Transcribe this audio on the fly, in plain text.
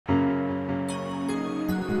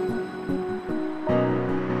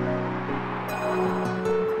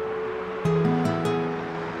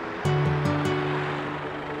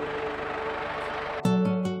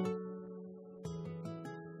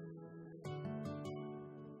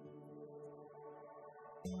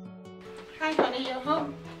Hi, honey, you're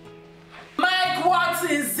home. Mike, what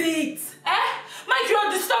is it? Mike, you're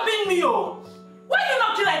disturbing me, oh. Why are you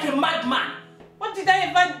knocking like a madman? What did I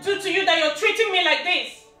ever do to you that you're treating me like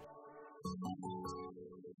this?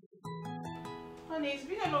 Honey, it's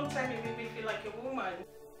been a long time you made me feel like a woman.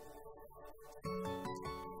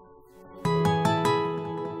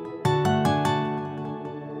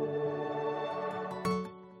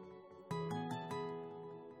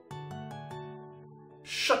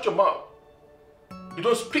 Shut your mouth. You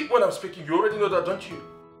don't speak when I'm speaking. You already know that, don't you?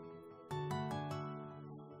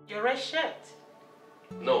 Your red shirt.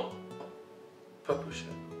 No. Purple shirt.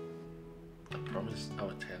 I promise I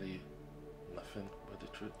will tell you nothing but the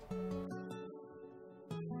truth.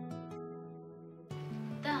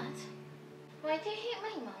 Dad, why do you hate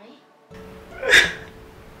my mommy?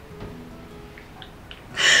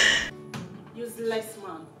 Useless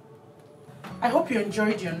man. I hope you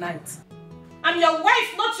enjoyed your night. I'm your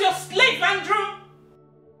wife, not your slave, Andrew!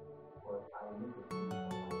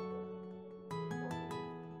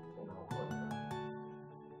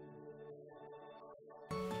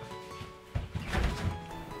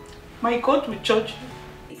 My God will judge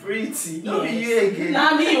you. Pretty. No, you again.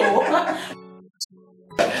 Nani, oh.